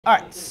All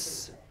right,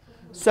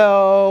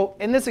 so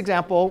in this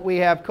example, we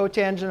have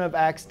cotangent of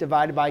x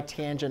divided by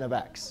tangent of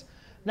x.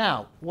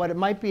 Now, what it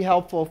might be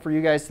helpful for you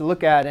guys to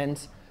look at, and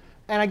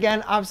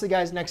again, obviously,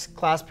 guys, next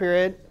class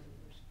period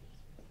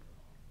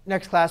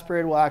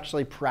we'll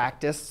actually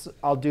practice.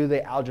 I'll do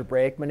the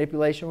algebraic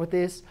manipulation with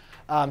these.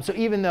 So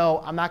even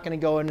though I'm not going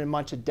to go into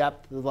much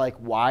depth of like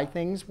why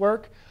things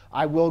work,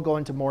 I will go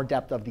into more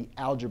depth of the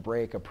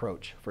algebraic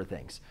approach for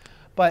things.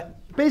 But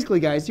basically,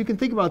 guys, you can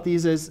think about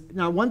these as,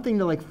 now one thing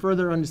to like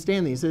further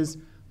understand these is,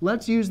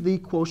 let's use the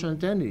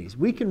quotient identities.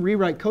 We can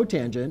rewrite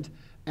cotangent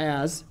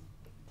as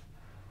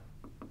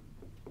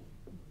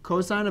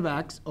cosine of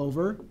x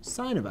over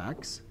sine of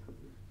x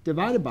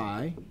divided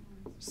by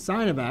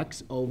sine of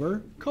x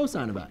over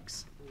cosine of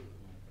x.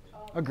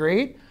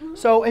 Agreed?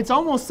 So it's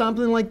almost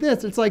something like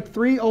this. It's like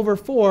 3 over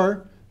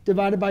 4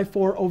 divided by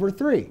 4 over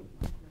 3.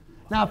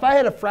 Now, if I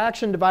had a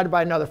fraction divided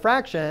by another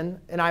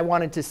fraction, and I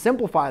wanted to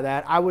simplify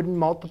that, I would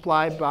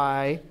multiply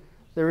by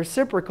the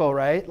reciprocal,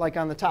 right, like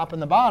on the top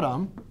and the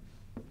bottom,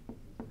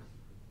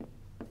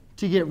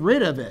 to get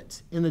rid of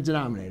it in the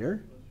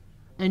denominator.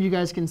 And you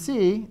guys can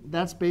see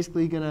that's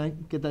basically going to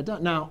get that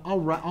done. Now, I'll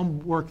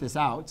work this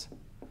out.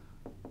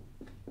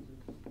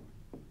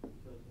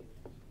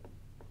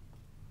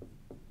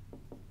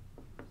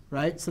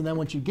 Right? So then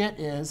what you get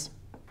is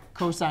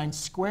cosine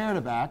squared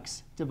of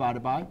x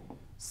divided by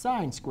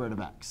sine squared of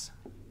x,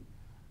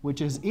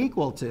 which is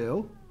equal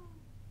to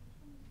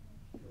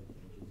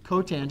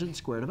cotangent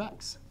squared of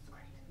x.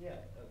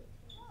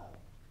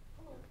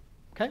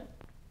 OK?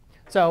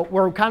 So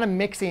we're kind of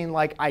mixing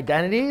like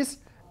identities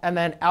and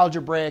then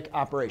algebraic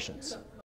operations.